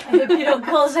okay. Hope your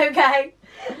uncle's okay.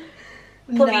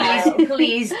 Please, No.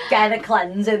 please get a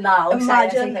cleanse in the house.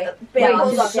 Imagine Yeah, being I'm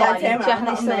pulled up, yeah, sorry. turn Do you around, reckon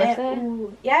not they still live there. there?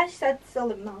 Ooh. Yeah, she said still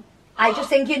living on. I just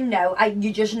think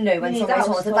you just know when You need somebody's a house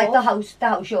haunted. tour. Like the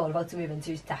house you're about to move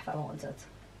into is definitely haunted.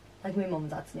 Like my mum and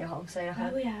dad's new house, I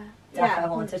reckon. Oh, yeah. Definitely Yeah,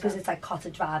 haunted because it's like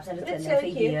cottage vibes and it's It's been there so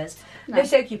for cute. years. No. They're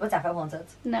so cute, but definitely haunted.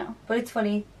 No. But it's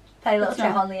funny. Play a little It's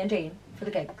trick not. on Lee and Jane for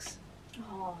the gigs.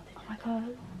 Oh, Oh my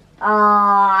god.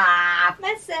 Ah,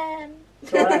 messing.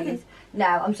 it's alright. No,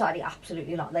 I'm sorry,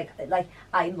 absolutely not. Like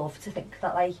I love to think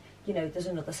that there's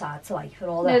another side to life and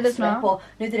all that. No, there's not. But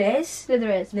no, there is. No,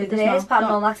 there is. No, but there there's is not.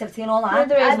 paranormal activity and all that. No,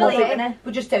 there is, I but believe there- in it,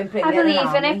 but just don't bring I it believe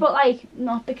around in it, me. but like,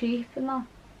 not the creep and that.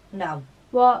 No.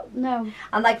 What? No.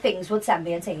 And like things would send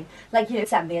me insane.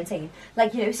 Send me insane.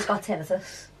 Scott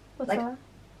tinnitus. What's Like- that?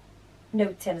 No,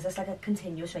 tinnitus, like a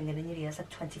continuous ringing in your ears, like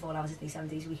 24 hours a day, 7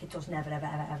 days a week. It does never, ever,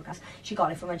 ever, ever pass. She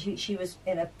got it from when she was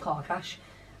in a car crash.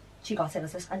 She got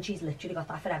tinnitus, and she's literally got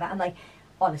that forever. And like,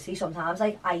 honestly, sometimes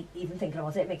like I even thinking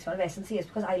about it makes me want to burst into tears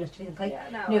because I literally think like,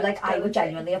 Yeah, you know, like I don't would say.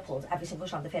 genuinely have pulled every single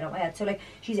strand of hair out my head. So like,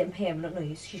 she's in permanent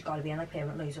noise. She's got to be in like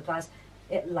permanent noise, otherwise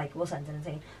it like will send her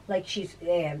insane. Like she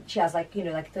has like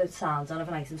like the sounds on of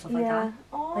night and stuff like that.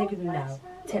 Oh, Like no,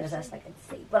 tinnitus like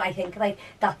insane. But I think like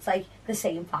that's like the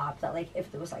same vibe that like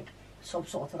if there was like some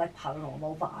sort of like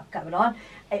paranormal vibe going on,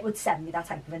 it would send me that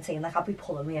type of insane. Like I'd be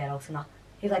pulling my hair out and that.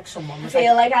 If like someone I was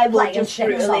feel like I would playing just shit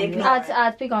brutally on me. ignore it.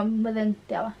 I'd be gone within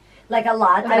the hour. Like a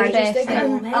lad that I I would just just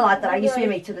ignore a him. lad that I used to be Like,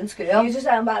 mates with in school. You just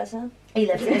so embarrassing. He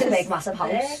lived in this big massive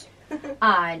house,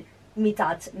 and my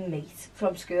dad's mate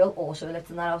from school also lived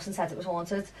in that house and said it was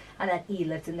haunted. And then he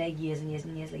lived in there years and years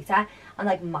and years later, and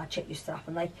like mad shit used to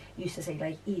happen. Like used to say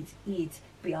like he'd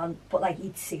be on, but like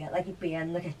he'd see it, like he'd be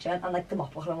in the kitchen and like the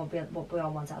mop bucket would be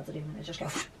on one side of the room and it'd just go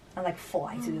and like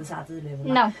fly to the other side of the room.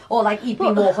 And, No. or like he'd be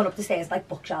But- walking up the stairs, like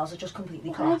bookshelves would just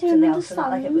completely I collapse don't in the house and that.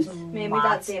 Like it was understand. Me and my dad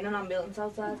mad. seen an ambulance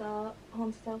outside our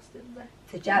haunted house, didn't they?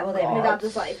 Did you? Well, there My we dad go.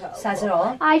 was like, oh, Says it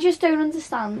all. I just don't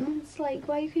understand. It's like,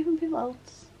 why are you keeping people out?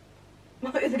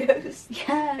 What is a ghost?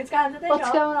 Yeah. It's kind of their What's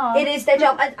job. going on? It is their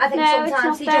job. I think No, it's sometimes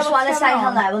not they fair. just want to What's say going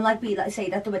on? hello and like be like say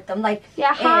that they're with them. Like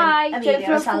Yeah, hi. Amelia Don't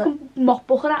throw a was telling- fucking mop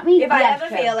bucket at me. If I Yeah, ever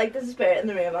true. feel like there's a spirit in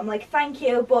the room, I'm like, thank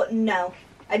you, but no.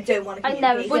 I don't want to I communicate.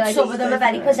 never feel But like some it's of them are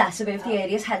very different. possessive of the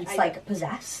areas, hence I like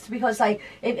possessed. Because like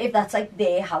if that's like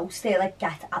their house, they like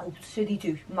get out, so they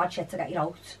do mad shit to get you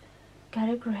out. Get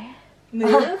a grip.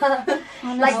 Move. Honestly,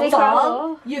 Like doll,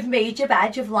 girl. you've made your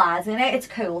bed, you've lied in it, it's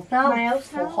cold now. My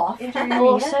house now. Fuck off. Yeah. Do you know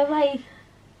what I mean? Also, like,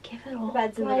 give it up.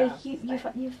 bed's in the Like, house.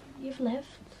 you've lived.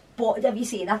 But have you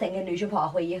seen that thing in Nugent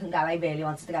Park where you can go? I really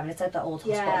wanted to go, and it's like the old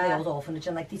hospital, Yeah. the old orphanage,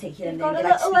 and like they take you in You've there got and a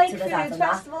you like little speak like to the dad food and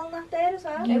that. festival and that there as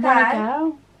well. You Okay. wanna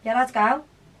go? Yeah, let's go.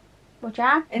 What,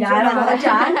 Jack? Into Yeah, I a don't mental know,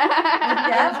 Jan.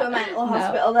 yeah, into a mental No.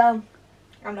 hospital though.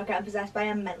 I'm not getting possessed by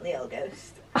a mentally ill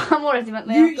ghost. I'm already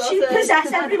mentally You ill. should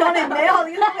possess everyone in there,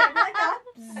 Holly. Like that.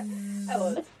 I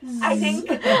would. I think.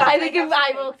 I think if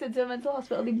I walked into a mental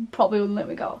hospital, they probably wouldn't let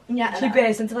me go. Yeah. She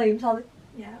burst into flames, Holly.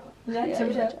 Yeah. Yeah, Should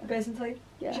we yeah. burst into flames?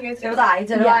 Yeah. She goes So I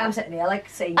don't know why Yeah. I'm sitting here like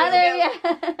saying I know,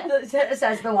 yeah. it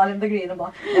says the one in the green and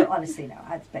black. No, honestly, no,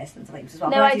 I'd burst into flames as well.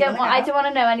 No, But I do don't wanna want. I go. don't want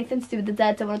to know anything to do with the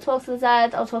dead. Don't want to talk to the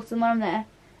dead. I'll talk to them when I'm there.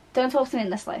 Don't talk to me in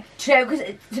this life. True, because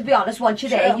to be honest, once you're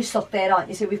there, True. you're stuck there, aren't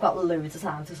you? So we've got loads of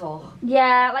time to talk.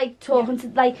 Yeah, like talking to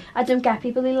like I don't get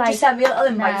people who like. Just send me a little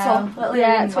invite, no. talk. Little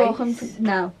Yeah, invite. talking. To,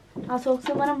 no, I'll talk to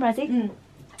them when I'm ready. Mm.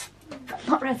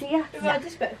 Not ready yet. We've already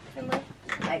spoken. Like,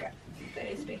 There you go.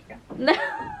 very speaker. No.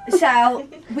 So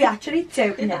we actually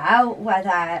don't know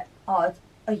whether are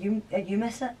you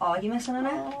missing? Are you missing or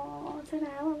not? Oh, I don't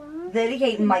know. Lily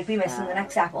Kate might be missing the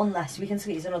next step unless we can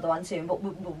squeeze another one soon. But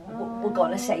we're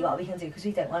gonna say what we can do because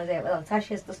we don't want to do it without her.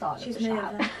 She's the start She's of the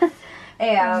moving. show.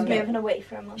 She's moving away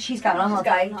from us. She's going on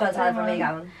holiday. Do you want to tell her where you're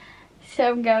going?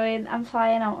 So I'm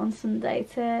flying out on Sunday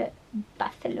to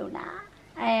Barcelona.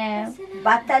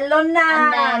 Barcelona.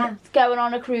 And then going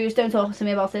on a cruise. Don't talk to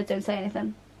me about it. Don't say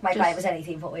anything. My just- client was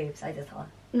 18-foot waves. I did tell her.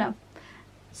 No.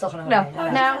 Stuck on a No.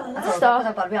 holiday. No. I told her, Stop. 'cause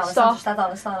I've got to be honest. Stop. I'm just that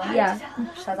honest. Aren't I? Yeah.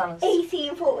 Just that honest.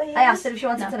 18-foot waves. I asked her if she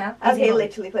wanted to know. Okay, 18 foot.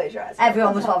 literally close your eyes.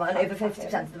 Everyone was vomiting. Over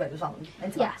 50% of the boat was vomiting.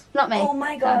 Into Yeah. that. Not me. Oh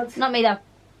my god. Not me though.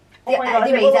 Oh my god.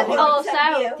 They made everyone, Also- they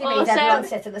made everyone also-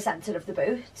 sit in the centre of the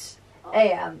boat.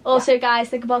 Also, guys,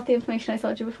 think about the information I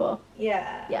told you before.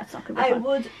 Yeah. Yeah, it's not gonna be I fun.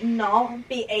 would not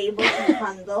be able to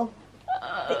handle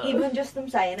even just them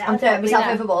saying it. I'm throwing myself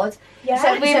Yeah. overboard. Yeah.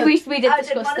 So- We did I didn't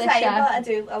discuss want to this, say it, yeah. but I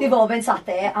do. I They've will. all been sat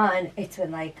there and it's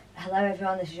been like hello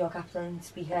everyone, this is your captain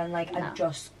speaking. Like, No. I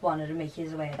just wanted to make you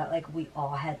aware that like we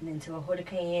are heading into a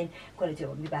hurricane. Going to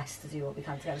do my best to do what we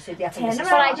can together. So Turn But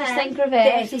around. I just think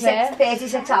reverse.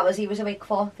 36 hours he was awake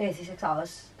for. 36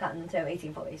 hours. Getting to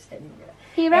 18 fullies. Didn't do it.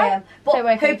 Hero? But So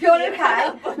working. hope you're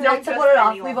okay. But Not don't to trust put it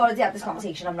off. anyone. We've already had this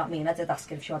conversation. I'm not mean. I did ask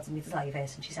her if she wanted me to tell you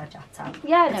first, and she said chat time.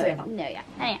 Yeah, It's over. no, yeah.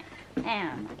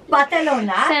 Yeah.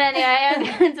 Barcelona. So anyway,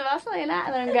 I'm going to Barcelona,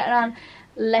 and then I'm getting on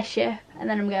Leisure, and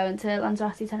then I'm going to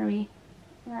Lanzarote, Tenerife.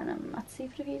 And then I'm at sea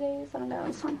for a few days, and I'm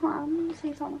going to San Juan,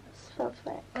 St. Thomas, Phillips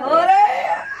Bay.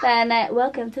 Then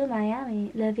welcome to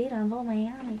Miami, La Vida en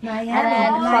Miami. Miami. And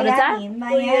then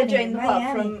Florida. Will you join the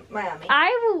club from Miami?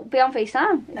 I will be on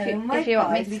FaceTime if you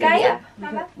want me to we be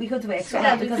there. we could do it. So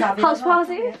Yeah, because I'll be House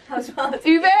party? House party.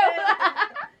 Uber!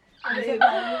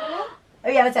 Oh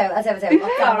yeah, let's do.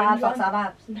 What's our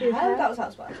vibes? No, that was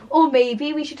house party. Or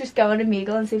maybe we should just go on a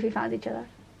Meagle and see if we find each other.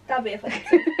 That'd be a fun.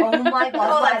 Oh my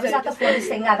god, that was like the funnest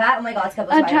thing ever. Oh my god,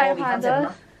 Kevin's I'll right, try all and weekend find doing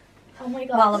us. Oh my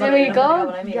Well, god. I'm There gonna we go go.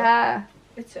 when I meet Yeah.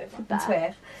 It's so fun. It's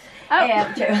worth. Oh,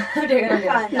 I'm doing it.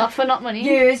 Fine. not for not money.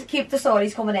 Use, keep the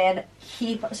stories coming in,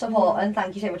 keep supporting.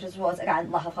 Thank you so much for the support.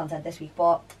 Again, lack of content this week,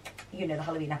 but you know the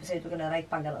Halloween episode, we're gonna like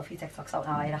bang a little few TikToks out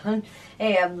now, I reckon.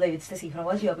 Loads to see from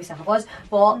us, you'll be sick of us.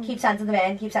 But keep sending them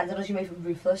in, keep sending us your most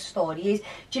ruthless stories.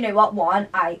 Do you know what one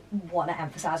I want to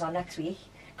emphasise on next week?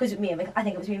 Because I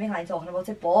think it was me and my client talking about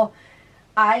it, but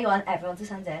I want everyone to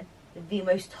send in the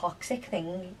most toxic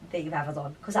thing that you've ever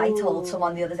done. Because I told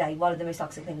someone the other day one of the most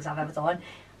toxic things I've ever done,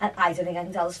 and I don't think I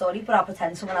can tell the story, but I'll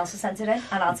pretend someone else has sent it in,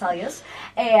 and I'll tell you.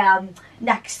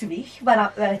 Next week, when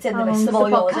it's in the list of all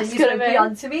yours, and you be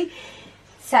on to me,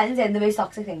 send in the most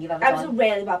toxic thing you've ever I was a done.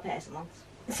 really bad person once.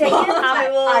 Say it.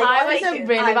 I was a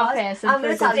really bad person I'm for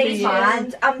going a to tell good you few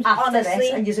mine I'm after this, honestly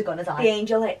and you're going to the die.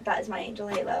 angel. That is my angel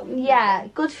halo. Yeah,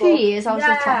 good few years. I was the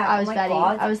top. I was oh my very.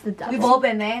 God. I was the devil. We've all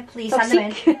been there. Please send them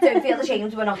in. Toxic. Don't feel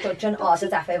ashamed. We're not judging. Ours are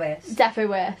definitely worse. Definitely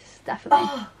worse. Definitely.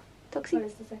 Oh, Toxic. What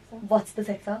is the TikTok? what's the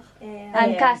TikTok?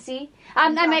 I'm Cassie. I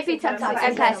might be toxic, toxic. I'm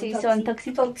I'm Cassie, so I'm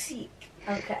toxic. Toxic.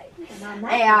 Okay.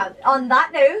 And On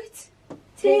that note,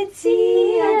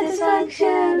 Titsy and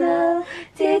dysfunctional,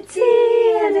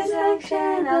 Titsy and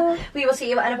dysfunctional. We will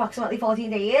see you in approximately 14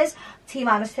 days,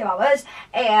 T-minus 2 hours.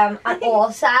 And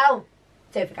also,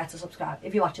 don't forget to subscribe.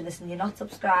 If you're watching this and you're not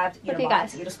subscribed, you're Love you not,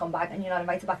 guys. you're a scumbag and you're not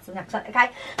invited back to the next one.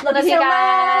 Okay? Love Love you you so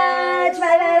guys. much.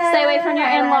 Bye, bye, bye. Stay away from your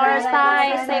in-laws.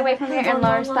 Bye. Stay away from your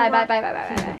in-laws. Bye. Bye. Bye. Bye.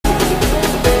 Bye. Bye.